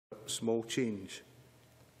small change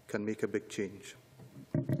can make a big change.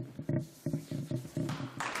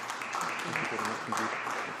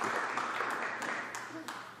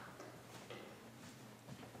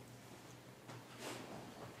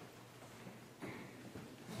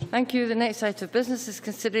 Thank you. The next item of business is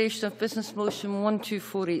consideration of Business Motion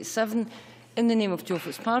 12487 in the name of Joe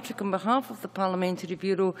Fitzpatrick on behalf of the Parliamentary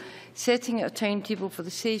Bureau, setting out a timetable for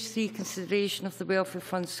the Stage 3 consideration of the Welfare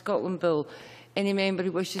Fund Scotland Bill. Any member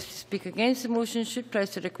who wishes to speak against the motion should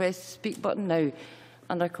press the request to speak button now.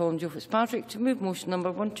 And I call on Joe Fitzpatrick to move motion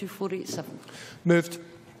number 12487. Moved.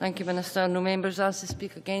 Thank you, Minister. No members asked to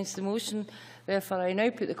speak against the motion. Therefore, I now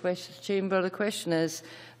put the question to the Chamber. The question is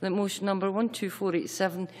that motion number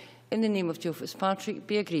 12487 in the name of Joe Fitzpatrick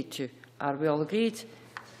be agreed to. Are we all agreed?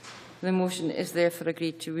 The motion is therefore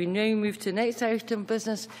agreed to. We now move to the next item of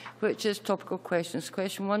business, which is topical questions.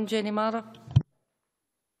 Question 1, Jenny Marra.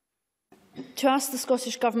 To ask the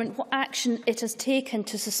Scottish Government what action it has taken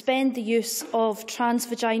to suspend the use of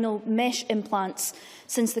transvaginal mesh implants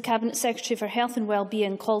since the Cabinet Secretary for Health and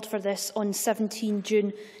Wellbeing called for this on 17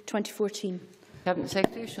 June 2014. Cabinet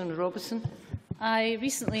Secretary Shona Robertson. I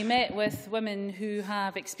recently met with women who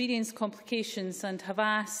have experienced complications and have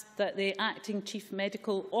asked that the Acting Chief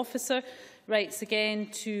Medical Officer writes again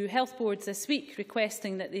to health boards this week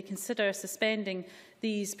requesting that they consider suspending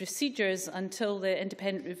these procedures until the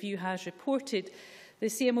independent review has reported. The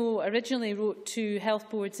CMO originally wrote to health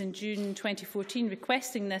boards in June 2014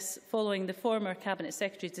 requesting this following the former Cabinet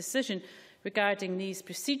Secretary's decision regarding these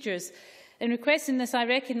procedures. In requesting this, I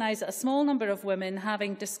recognise that a small number of women,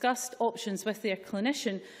 having discussed options with their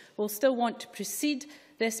clinician, will still want to proceed.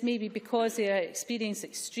 This may be because they are experiencing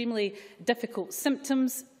extremely difficult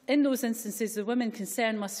symptoms. In those instances, the women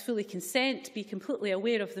concerned must fully consent, be completely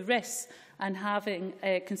aware of the risks and having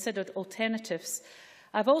considered alternatives.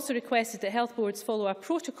 I've also requested that health boards follow a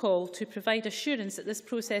protocol to provide assurance that this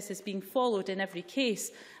process is being followed in every case,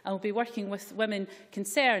 and will be working with women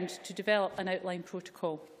concerned to develop an outline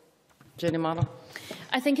protocol. Jenny Marra.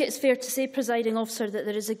 I think it is fair to say, Presiding Officer, that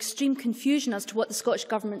there is extreme confusion as to what the Scottish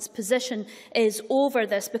Government's position is over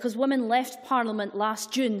this, because women left Parliament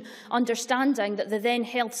last June understanding that the then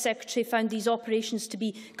Health Secretary found these operations to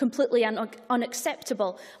be completely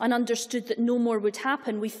unacceptable and understood that no more would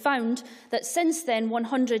happen. We found that since then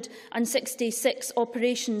 166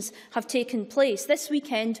 operations have taken place. This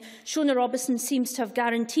weekend, Shona Robertson seems to have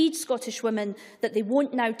guaranteed Scottish women that they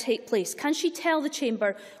won't now take place. Can she tell the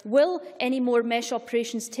Chamber, will any more mesh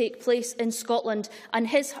operations take place in Scotland, and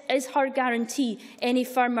is her guarantee any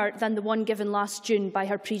firmer than the one given last June by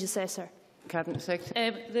her predecessor? Cabinet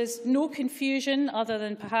Secretary. There's no confusion other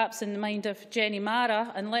than perhaps in the mind of Jenny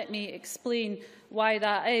Marra, and let me explain why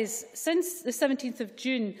that is. Since the 17th of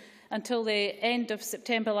June until the end of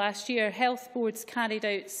September last year, health boards carried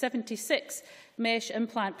out 76 mesh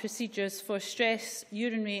implant procedures for stress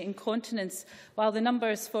urinary incontinence, while the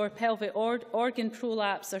numbers for pelvic organ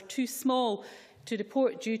prolapse are too small to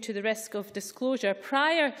report due to the risk of disclosure.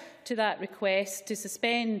 Prior to that request to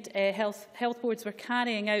suspend, health boards were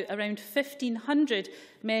carrying out around 1,500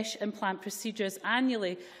 mesh implant procedures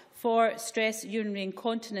annually for stress urinary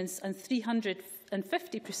incontinence and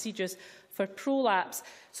 350 procedures for prolapse.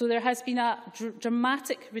 So there has been a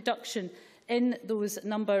dramatic reduction in those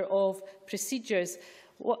number of procedures.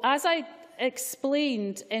 Well, as I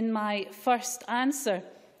explained in my first answer,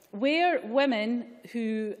 where women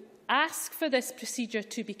who ask for this procedure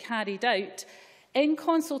to be carried out, in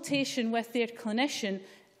consultation with their clinician,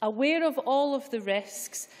 aware of all of the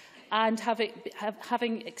risks and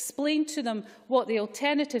having explained to them what the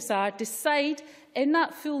alternatives are, decide in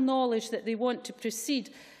that full knowledge that they want to proceed,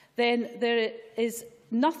 then there is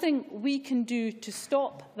nothing we can do to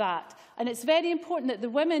stop that. And it's very important that the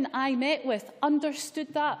women I met with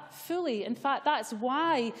understood that fully. In fact, that's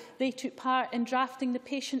why they took part in drafting the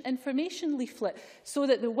patient information leaflet, so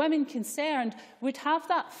that the women concerned would have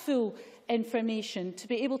that full information to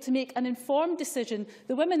be able to make an informed decision.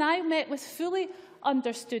 The women I met with fully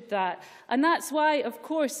understood that. And that's why, of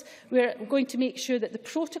course, we're going to make sure that the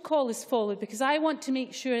protocol is followed, because I want to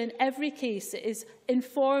make sure in every case it is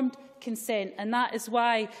informed consent. And that is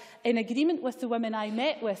why, in agreement with the women I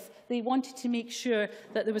met with, they wanted to make sure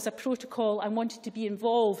that there was a protocol and wanted to be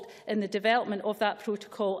involved in the development of that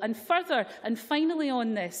protocol. And further, and finally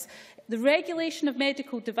on this, the regulation of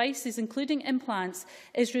medical devices, including implants,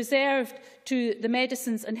 is reserved to the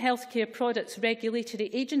Medicines and Healthcare Products Regulatory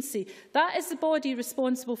Agency. That is the body body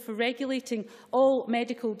responsible for regulating all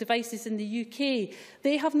medical devices in the UK.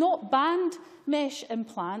 They have not banned mesh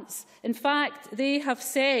implants. In fact, they have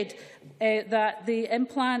said that the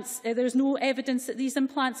implants, there's no evidence that these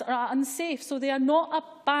implants are unsafe, so they are not a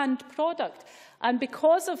banned product. And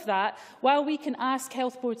because of that, while we can ask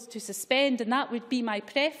health boards to suspend, and that would be my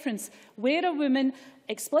preference, where a woman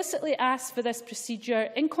explicitly asks for this procedure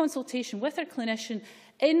in consultation with her clinician,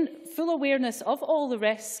 in full awareness of all the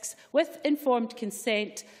risks, with informed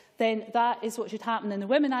consent, then that is what should happen. And the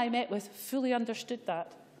women I met with fully understood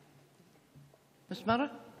that. Ms Marra?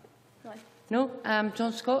 No?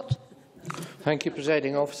 John Scott? Thank you,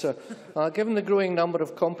 Presiding Officer. Given the growing number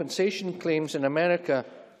of compensation claims in America,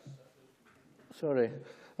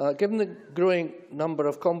 given the growing number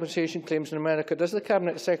of compensation claims in America, does the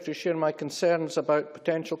Cabinet Secretary share my concerns about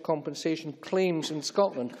potential compensation claims in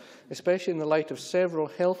Scotland, especially in the light of several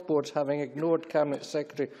health boards having ignored Cabinet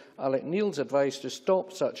Secretary Alec Neil's advice to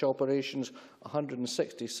stop such operations,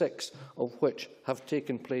 166 of which have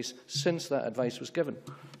taken place since that advice was given?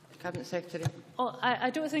 Cabinet Secretary. Well, I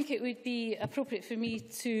don't think it would be appropriate for me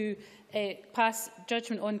to pass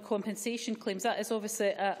judgment on compensation claims. That is obviously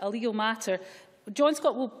a legal matter. John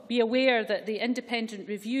Scott will be aware that the independent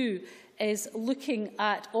review is looking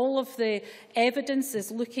at all of the evidence, is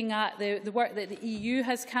looking at the work that the EU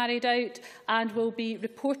has carried out, and will be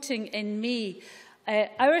reporting in May.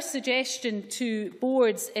 Our suggestion to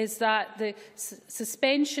boards is that the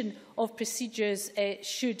suspension of procedures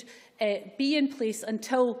should be in place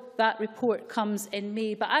until that report comes in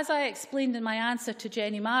May. But as I explained in my answer to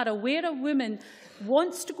Jenny Marra, where a woman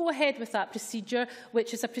wants to go ahead with that procedure,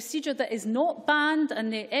 which is a procedure that is not banned,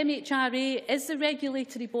 and the MHRA is the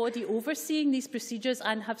regulatory body overseeing these procedures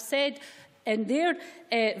and have said in their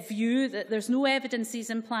view that there's no evidence these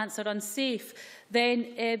implants are unsafe,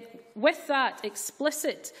 then with that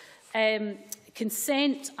explicit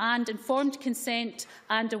consent and informed consent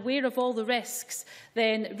and aware of all the risks,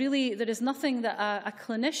 then really there is nothing that a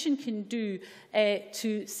clinician can do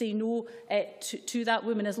to say no to that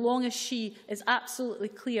woman, as long as she is absolutely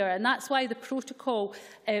clear. And that's why the protocol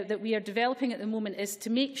that we are developing at the moment is to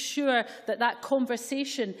make sure that that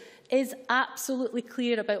conversation is absolutely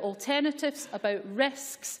clear about alternatives, about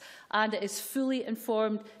risks, and it is fully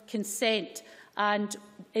informed consent. And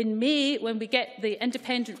in May, when we get the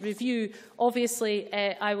independent review, obviously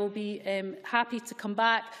I will be happy to come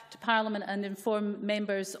back to Parliament and inform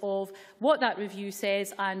members of what that review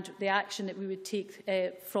says and the action that we would take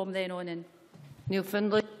from then on in. Neil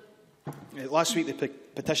Findlay. Last week, the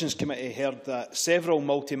Petitions Committee heard that several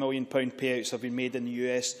multi-million-pound payouts have been made in the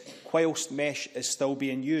US whilst mesh is still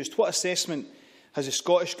being used. What assessment has the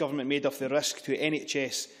Scottish Government made of the risk to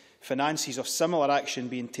NHS finances of similar action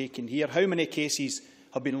being taken here? How many cases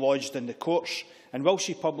have been lodged in the courts? And will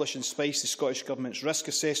she publish and spice the Scottish Government's risk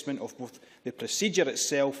assessment of both the procedure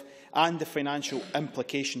itself and the financial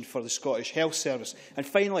implication for the Scottish Health Service? And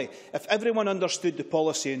finally, if everyone understood the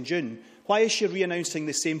policy in June, why is she re-announcing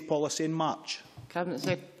the same policy in March? Cabinet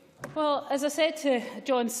Secretary. Well, as I said to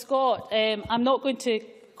John Scott, I'm not going to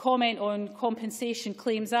comment on compensation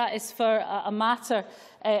claims. That is for a matter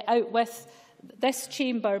out with this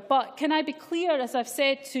chamber. But can I be clear, as I've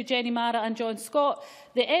said to Jenny Marra and John Scott,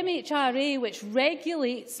 the MHRA, which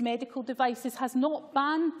regulates medical devices, has not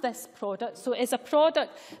banned this product. So it is a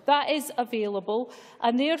product that is available.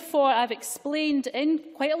 And therefore, I've explained in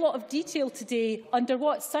quite a lot of detail today under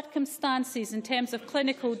what circumstances, in terms of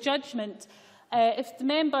clinical judgment, if the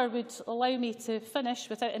member would allow me to finish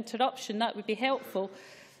without interruption, that would be helpful,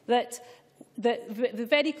 that the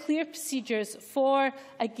very clear procedures for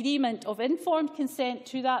agreement of informed consent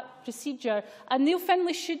to that procedure. And Neil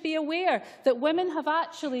Findlay should be aware that women have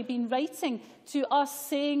actually been writing to us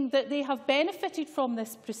saying that they have benefited from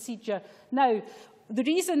this procedure. Now, the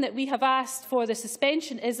reason that we have asked for the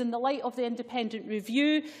suspension is in the light of the independent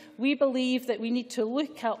review. We believe that we need to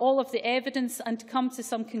look at all of the evidence and come to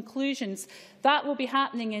some conclusions. That will be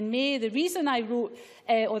happening in May. The reason I wrote,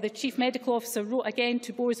 or the Chief Medical Officer wrote again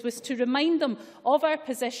to boards, was to remind them of our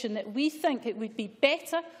position that we think it would be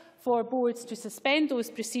better for boards to suspend those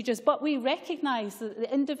procedures, but we recognise that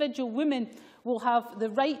the individual women will have the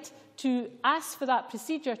right to ask for that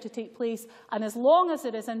procedure to take place, and as long as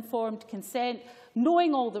there is informed consent,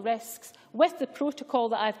 knowing all the risks, with the protocol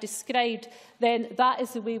that I've described, then that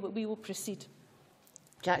is the way that we will proceed.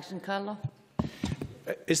 Jackson Carla.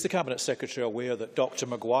 Is the Cabinet Secretary aware that Dr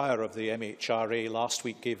Maguire of the MHRA last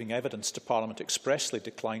week, giving evidence to Parliament, expressly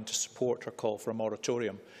declined to support her call for a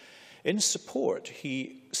moratorium? In support,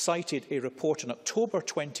 he cited a report in October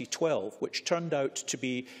 2012, which turned out to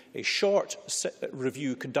be a short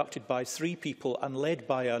review conducted by 3 people and led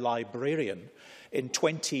by a librarian in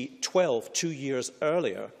 2012, 2 years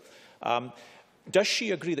earlier. Does she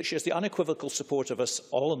agree that she has the unequivocal support of us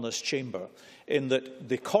all in this chamber in that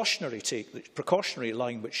the precautionary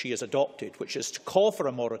line which she has adopted, which is to call for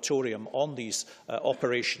a moratorium on these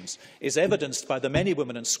operations, is evidenced by the many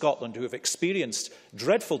women in Scotland who have experienced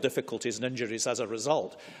dreadful difficulties and injuries as a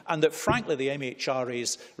result, and that, frankly, the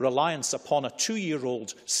MHRA's reliance upon a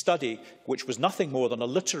 2-year-old study, which was nothing more than a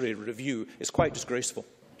literary review, is quite disgraceful?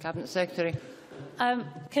 Cabinet Secretary.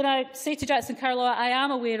 Can I say to Jackson Carlow, I am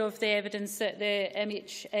aware of the evidence that the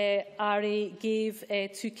MHRA gave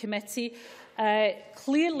to committee.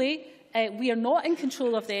 Clearly, we are not in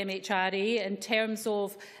control of the MHRA in terms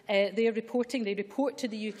of their reporting. They report to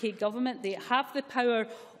the UK Government. They have the power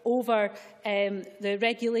over the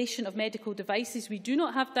regulation of medical devices. We do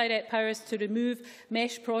not have direct powers to remove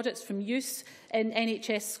mesh products from use in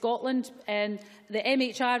NHS Scotland, and the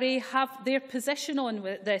MHRA have their position on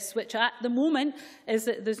this, which at the moment is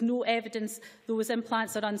that there's no evidence those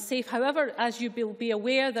implants are unsafe. However, as you will be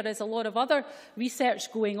aware, there is a lot of other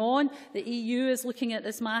research going on. The EU is looking at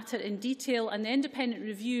this matter in detail, and the independent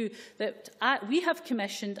review that we have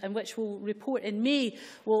commissioned and which will report in May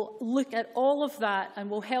will look at all of that and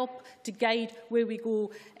will help to guide where we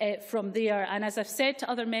go from there. And as I've said to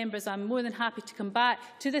other members, I'm more than happy to come back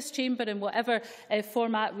to this chamber in whatever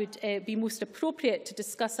format would be most appropriate to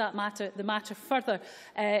discuss the matter further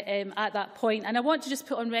at that point. And I want to just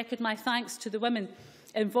put on record my thanks to the women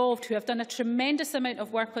involved who have done a tremendous amount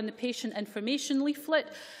of work on the patient information leaflet.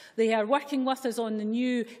 They are working with us on the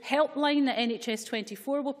new helpline that NHS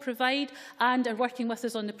 24 will provide and are working with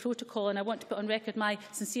us on the protocol. And I want to put on record my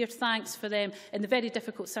sincere thanks for them in the very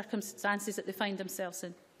difficult circumstances that they find themselves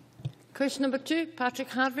in. Question number 2, Patrick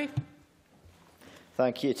Harvie.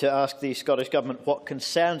 Thank you. To ask the Scottish Government what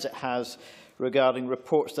concerns it has regarding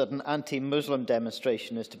reports that an anti-Muslim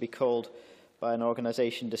demonstration is to be called by an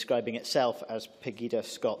organisation describing itself as Pegida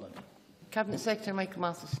Scotland. Cabinet Secretary Michael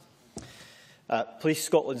Mathis. Police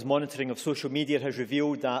Scotland's monitoring of social media has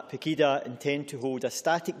revealed that Pegida intend to hold a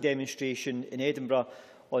static demonstration in Edinburgh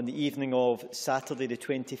on the evening of Saturday the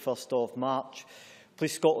 21st of March.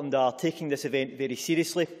 Police Scotland are taking this event very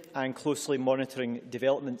seriously and closely monitoring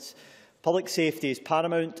developments. Public safety is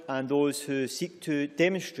paramount, and those who seek to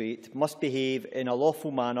demonstrate must behave in a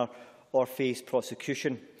lawful manner or face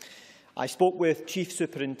prosecution. I spoke with Chief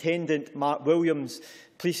Superintendent Mark Williams,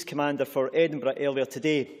 Police Commander for Edinburgh, earlier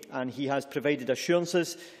today, and he has provided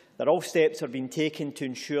assurances that all steps are being taken to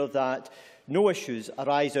ensure that no issues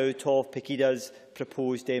arise out of Pegida's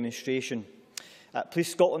proposed demonstration.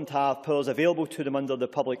 Police Scotland have powers available to them under the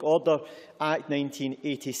Public Order Act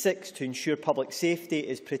 1986 to ensure public safety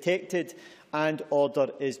is protected and order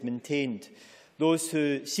is maintained. Those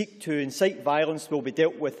who seek to incite violence will be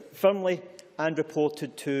dealt with firmly and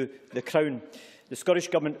reported to the Crown. The Scottish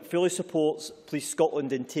Government fully supports Police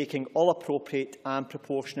Scotland in taking all appropriate and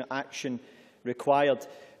proportionate action required.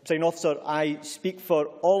 Presiding Officer, I speak for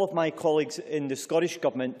all of my colleagues in the Scottish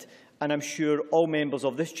Government, and I'm sure all members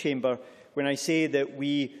of this chamber, when I say that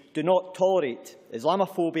we do not tolerate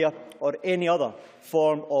Islamophobia or any other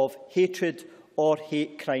form of hatred or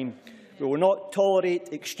hate crime. We will not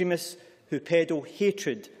tolerate extremists who peddle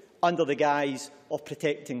hatred under the guise of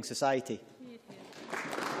protecting society.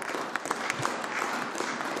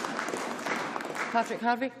 Patrick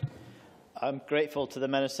Harvie. I'm grateful to the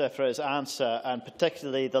Minister for his answer, and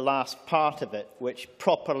particularly the last part of it, which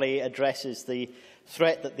properly addresses the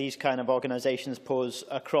threat that these kind of organisations pose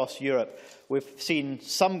across Europe. We've seen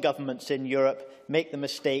some governments in Europe make the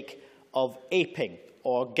mistake of aping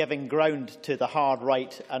or giving ground to the hard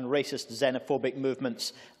right and racist xenophobic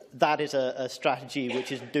movements. That is a strategy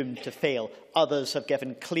which is doomed to fail. Others have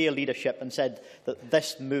given clear leadership and said that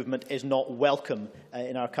this movement is not welcome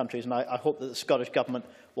in our countries, and I hope that the Scottish Government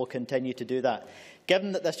will continue to do that.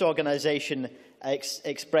 Given that this organisation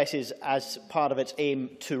expresses as part of its aim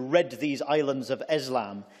to rid these islands of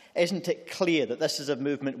Islam, isn't it clear that this is a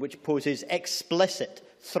movement which poses explicit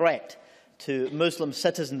threat to Muslim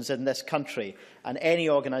citizens in this country, and any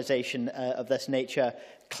organisation of this nature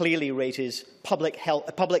clearly raises public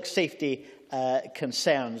safety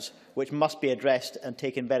concerns which must be addressed and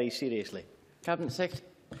taken very seriously? Cabinet Secretary.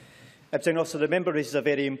 Also, the member raises a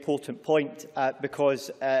very important point because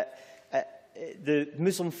the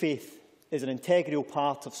Muslim faith is an integral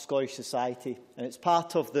part of Scottish society, and it's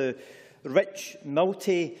part of the rich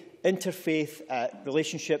multi-interfaith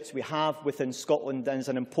relationships we have within Scotland, and is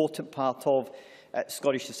an important part of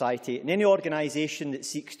Scottish society. And any organisation that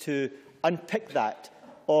seeks to unpick that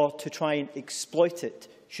or to try and exploit it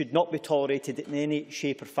should not be tolerated in any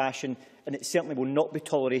shape or fashion, and it certainly will not be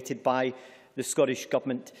tolerated by the Scottish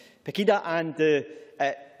Government. Pegida and the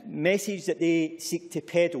message that they seek to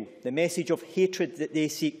peddle, the message of hatred that they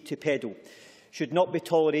seek to peddle, should not be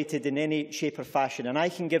tolerated in any shape or fashion. And I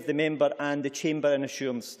can give the member and the Chamber an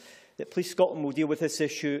assurance that Police Scotland will deal with this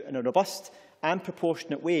issue in a robust and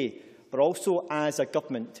proportionate way, but also as a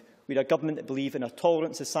government. We are a government that believes in a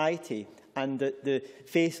tolerant society and that the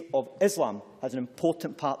faith of Islam has an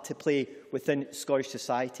important part to play within Scottish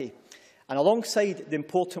society. And alongside the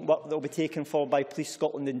important work that will be taken forward by Police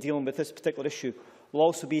Scotland in dealing with this particular issue will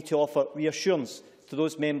also be to offer reassurance to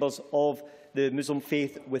those members of the Muslim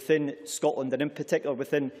faith within Scotland, and in particular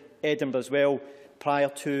within Edinburgh as well, prior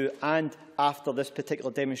to and after this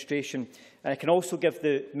particular demonstration. And I can also give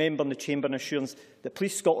the member and the Chamber an assurance that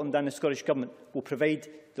Police Scotland and the Scottish Government will provide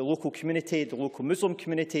the local community, the local Muslim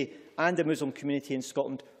community and the Muslim community in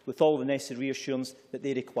Scotland with all the necessary reassurance that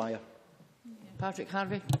they require. Patrick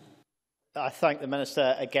Harvie. I thank the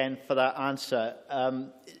Minister again for that answer.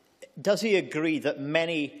 Does he agree that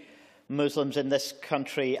many Muslims in this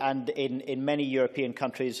country and in many European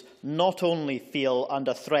countries not only feel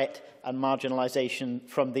under threat and marginalisation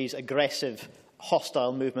from these aggressive,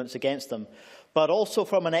 hostile movements against them, but also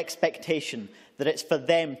from an expectation that it's for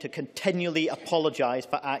them to continually apologise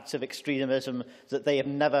for acts of extremism that they have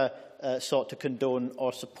never sought to condone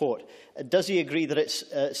or support? Does he agree that it's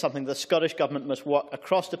something the Scottish Government must work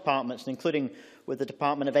across departments, including with the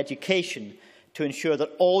Department of Education, to ensure that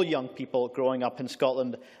all young people growing up in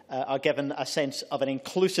Scotland are given a sense of an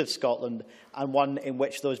inclusive Scotland and one in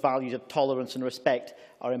which those values of tolerance and respect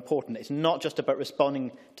are important? It's not just about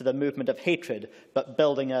responding to the movement of hatred, but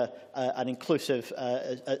building an inclusive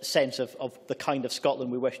sense of the kind of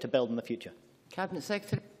Scotland we wish to build in the future. Cabinet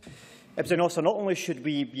Secretary. Not only should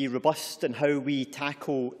we be robust in how we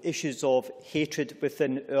tackle issues of hatred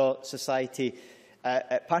within our society,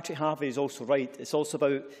 Patrick Harvie is also right. It's also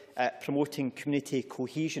about promoting community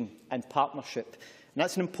cohesion and partnership. And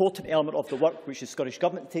that's an important element of the work which the Scottish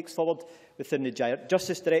Government takes forward within the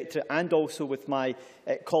Justice Directorate and also with my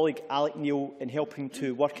colleague Alec Neil in helping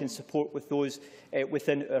to work in support with those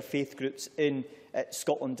within our faith groups in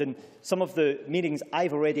Scotland. And some of the meetings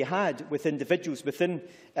I've already had with individuals within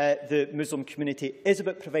the Muslim community is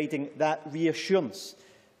about providing that reassurance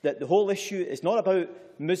that the whole issue is not about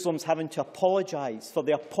Muslims having to apologise for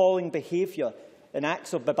the appalling behaviour and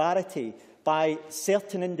acts of barbarity by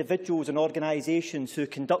certain individuals and organisations who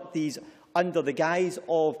conduct these under the guise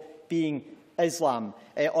of being Islam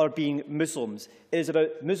or being Muslims. It is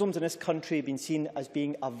about Muslims in this country being seen as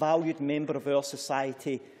being a valued member of our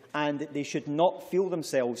society, and they should not feel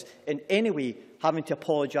themselves in any way having to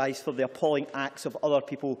apologise for the appalling acts of other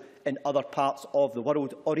people in other parts of the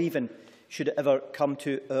world, or even should it ever come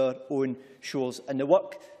to our own shores. And the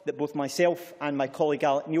work that both myself and my colleague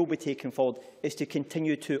Alec Neil will be taking forward is to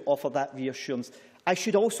continue to offer that reassurance. I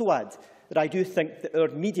should also add that I do think that our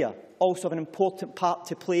media also have an important part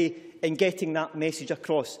to play in getting that message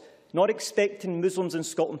across, not expecting Muslims in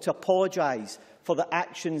Scotland to apologise for the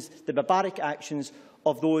actions, the barbaric actions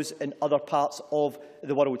of those in other parts of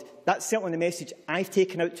the world. That's certainly the message I've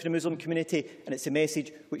taken out to the Muslim community, and it's a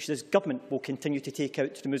message which this government will continue to take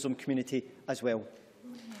out to the Muslim community as well.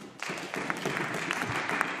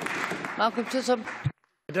 Malcolm Chisholm.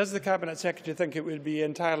 Does the Cabinet Secretary think it would be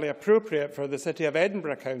entirely appropriate for the City of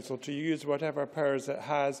Edinburgh Council to use whatever powers it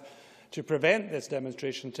has to prevent this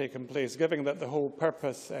demonstration taking place, given that the whole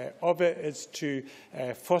purpose of it is to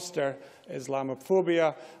foster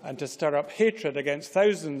Islamophobia and to stir up hatred against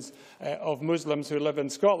thousands of Muslims who live in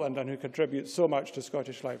Scotland and who contribute so much to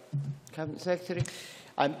Scottish life? Cabinet Secretary.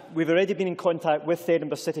 We've already been in contact with the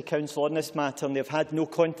Edinburgh City Council on this matter, and they've had no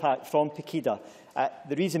contact from Pegida.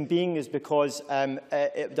 The reason being is because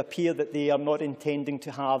it would appear that they are not intending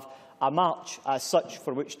to have a march as such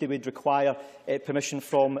for which they would require permission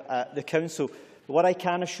from the Council. But what I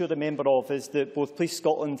can assure the member of is that both Police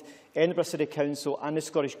Scotland, Edinburgh City Council and the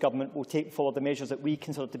Scottish Government will take forward the measures that we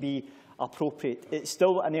consider to be appropriate. It's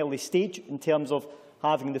still an early stage in terms of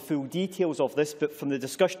having the full details of this, but from the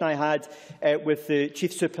discussion I had with the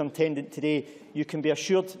Chief Superintendent today, you can be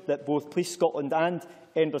assured that both Police Scotland and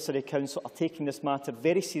Edinburgh City Council are taking this matter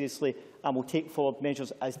very seriously and will take forward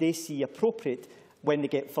measures as they see appropriate when they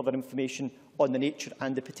get further information on the nature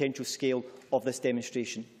and the potential scale of this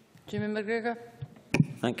demonstration. Jimmy McGregor.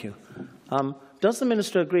 Thank you. Does the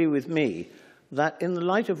Minister agree with me that in the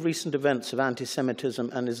light of recent events of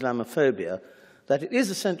anti-Semitism and Islamophobia, that it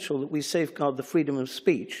is essential that we safeguard the freedom of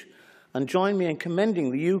speech and join me in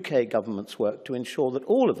commending the UK Government's work to ensure that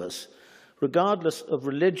all of us, regardless of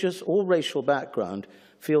religious or racial background,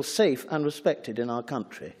 feel safe and respected in our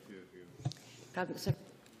country.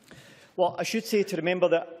 Well, I should say to remember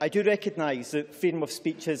that I do recognise that freedom of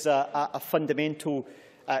speech is a fundamental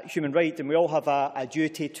human right, and we all have a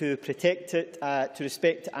duty to protect it, to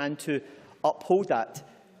respect and to uphold that.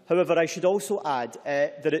 However, I should also add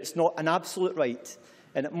that it's not an absolute right,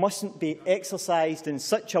 and it mustn't be exercised in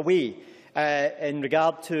such a way in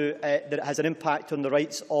regard to that it has an impact on the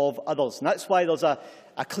rights of others. And that's why there's a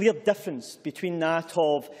clear difference between that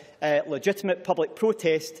of legitimate public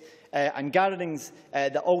protest and gatherings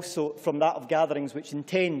that also from that of gatherings which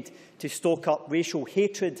intend to stoke up racial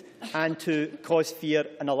hatred and to cause fear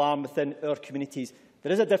and alarm within our communities.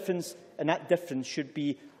 There is a difference, and that difference should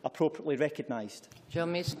be appropriately recognised.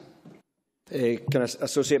 John Mason. Can I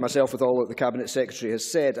associate myself with all that the Cabinet Secretary has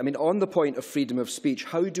said? I mean, on the point of freedom of speech,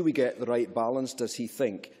 how do we get the right balance, does he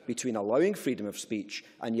think, between allowing freedom of speech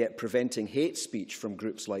and yet preventing hate speech from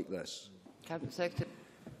groups like this? Cabinet Secretary.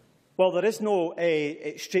 Well, there is no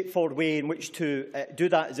straightforward way in which to do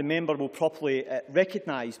that, as a member will properly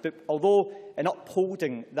recognise. But although in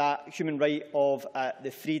upholding that human right of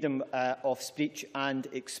the freedom of speech and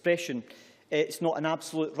expression, it's not an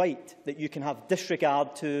absolute right that you can have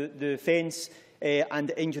disregard to the offence and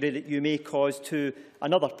the injury that you may cause to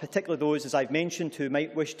another, particularly those, as I've mentioned, who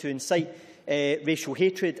might wish to incite racial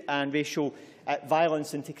hatred and racial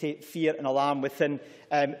violence and to create fear and alarm within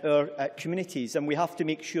our communities. And we have to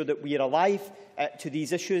make sure that we are alive to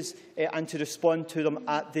these issues and to respond to them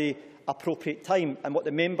at the appropriate time. And what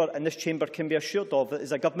the member in this chamber can be assured of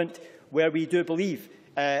is a government where we do believe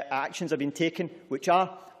actions have been taken which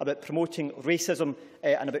are about promoting racism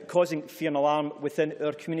and about causing fear and alarm within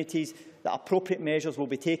our communities, that appropriate measures will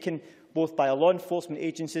be taken both by our law enforcement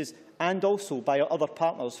agencies and also by our other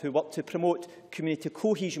partners who work to promote community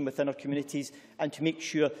cohesion within our communities and to make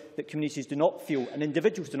sure that communities do not feel, and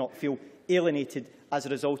individuals do not feel, alienated as a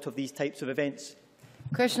result of these types of events.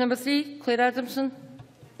 Question number 3, Clare Adamson.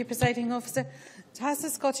 Thank you, Presiding Officer. Has the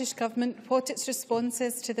Scottish Government what its response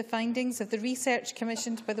is to the findings of the research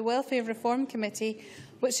commissioned by the Welfare Reform Committee,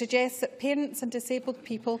 which suggests that parents and disabled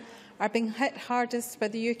people are being hit hardest by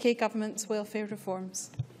the UK Government's welfare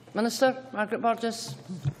reforms? Minister Margaret Burgess.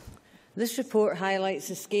 This report highlights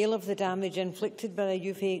the scale of the damage inflicted by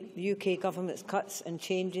the UK Government's cuts and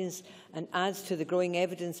changes and adds to the growing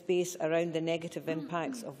evidence base around the negative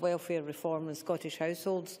impacts of welfare reform on Scottish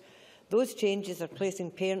households. Those changes are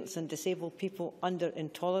placing parents and disabled people under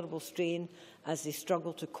intolerable strain as they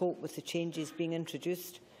struggle to cope with the changes being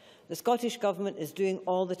introduced. The Scottish Government is doing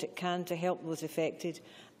all that it can to help those affected,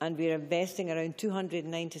 and we are investing around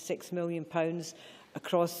 £296 million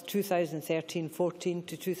across 2013-14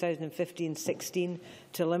 to 2015-16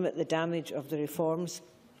 to limit the damage of the reforms.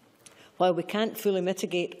 While we can't fully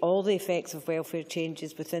mitigate all the effects of welfare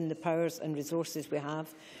changes within the powers and resources we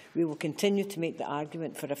have, we will continue to make the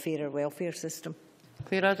argument for a fairer welfare system.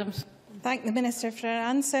 Clare Adams. Thank the Minister for her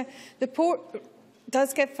answer. The report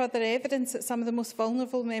does give further evidence that some of the most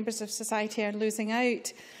vulnerable members of society are losing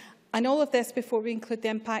out. And all of this before we include the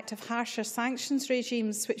impact of harsher sanctions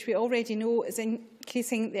regimes, which we already know is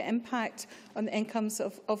increasing the impact on the incomes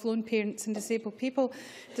of lone parents and disabled people.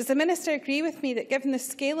 Does the Minister agree with me that, given the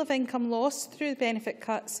scale of income lost through the benefit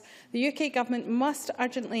cuts, the UK Government must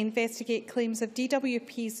urgently investigate claims of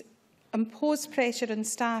DWP's imposed pressure on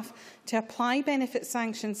staff to apply benefit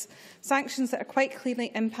sanctions that are quite clearly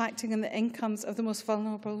impacting on the incomes of the most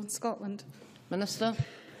vulnerable in Scotland? Minister.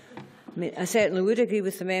 I certainly would agree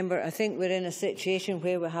with the member. I think we're in a situation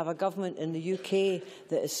where we have a government in the UK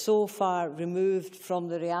that is so far removed from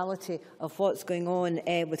the reality of what's going on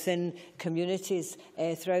within communities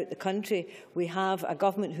throughout the country. We have a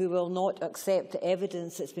government who will not accept the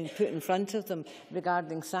evidence that's been put in front of them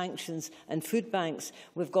regarding sanctions and food banks.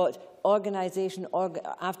 We've got organisation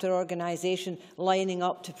after organisation lining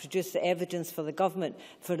up to produce the evidence for the government,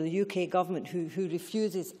 for the UK Government, who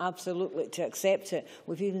refuses absolutely to accept it.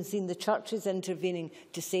 We've even seen the churches intervening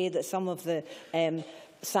to say that some of the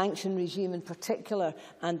sanction regime in particular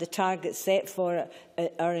and the targets set for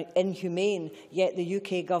it are inhumane, yet the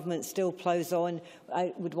UK Government still ploughs on.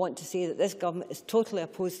 I would want to say that this Government is totally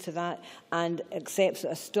opposed to that and accepts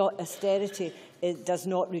that austerity does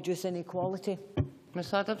not reduce inequality.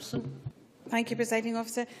 Ms Adamson. Thank you, Presiding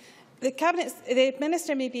Officer. The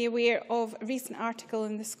Minister may be aware of a recent article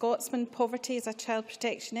in The Scotsman, Poverty is a Child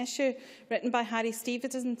Protection Issue, written by Harvie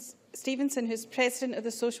Stevenson, who is President of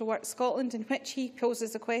the Social Work Scotland, in which he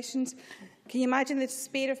poses the questions: Can you imagine the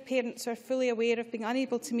despair of parents who are fully aware of being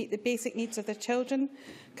unable to meet the basic needs of their children?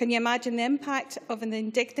 Can you imagine the impact of the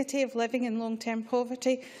indignity of living in long-term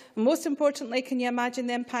poverty? And most importantly, can you imagine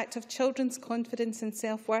the impact of children's confidence and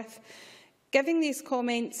self-worth? Giving these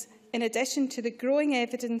comments, in addition to the growing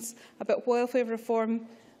evidence about welfare reform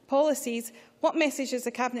policies, what message is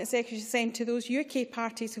the Cabinet Secretary send to those UK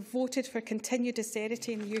parties who voted for continued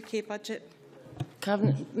austerity in the UK budget?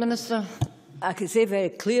 Cabinet Minister. I could say very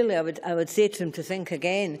clearly, I would say to him to think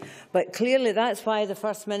again. But clearly, that's why the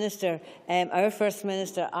First Minister, our First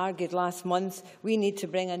Minister, argued last month we need to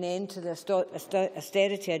bring an end to the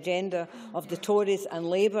austerity agenda of the Tories and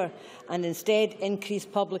Labour, and instead increase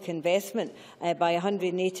public investment by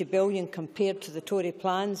 £180 billion compared to the Tory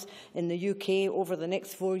plans in the UK over the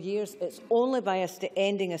next 4 years. It's only by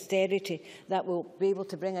ending austerity that we'll be able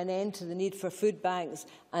to bring an end to the need for food banks,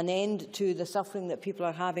 an end to the suffering that people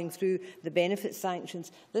are having through the benefit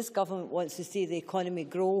sanctions. This government wants to see the economy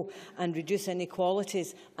grow and reduce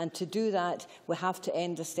inequalities, and to do that we have to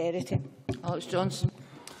end austerity. Alex Johnson.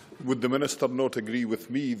 Would the Minister not agree with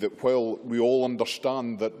me that while we all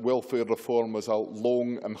understand that welfare reform is a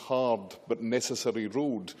long and hard but necessary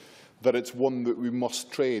road, that it's one that we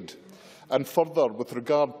must tread? And further, with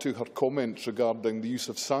regard to her comments regarding the use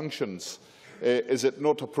of sanctions, is it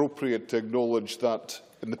not appropriate to acknowledge that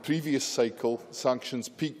in the previous cycle, sanctions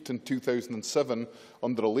peaked in 2007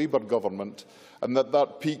 under a Labour government, and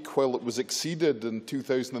that peak, while it was exceeded in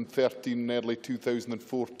 2013 and early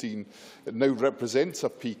 2014, it now represents a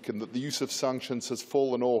peak, and that the use of sanctions has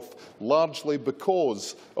fallen off, largely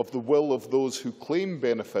because of the will of those who claim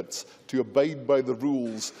benefits to abide by the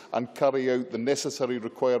rules and carry out the necessary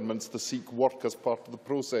requirements to seek work as part of the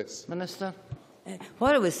process. Minister.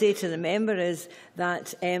 What I would say to the member is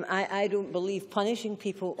that I don't believe punishing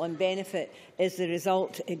people on benefit is the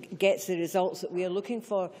result, gets the results that we are looking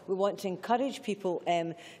for. We want to encourage people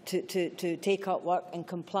to take up work and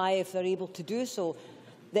comply if they're able to do so.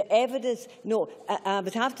 The evidence, no, I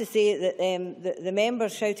would have to say that the member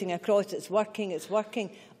shouting across, it's working, it's working.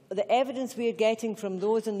 The evidence we are getting from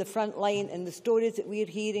those in the front line and the stories that we are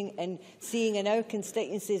hearing and seeing in our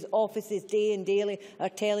constituencies, offices, day and daily, are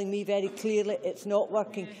telling me very clearly it's not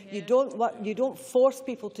working. You don't force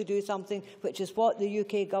people to do something, which is what the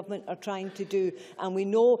UK government are trying to do. And we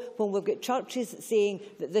know when we've got churches saying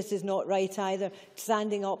that this is not right either,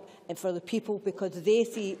 standing up for the people because they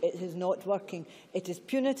see it is not working. It is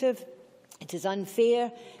punitive. It is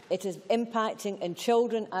unfair. It is impacting on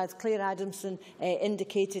children, as Clare Adamson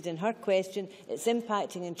indicated in her question. It's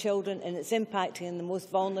impacting on children and it's impacting on the most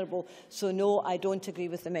vulnerable. So no, I don't agree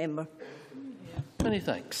with the member. Many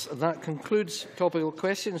thanks. That concludes topical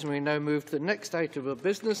questions, and we now move to the next item of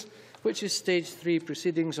business, which is Stage 3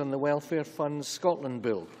 proceedings on the Welfare Funds Scotland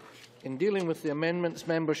Bill. In dealing with the amendments,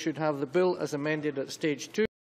 members should have the bill as amended at Stage 2.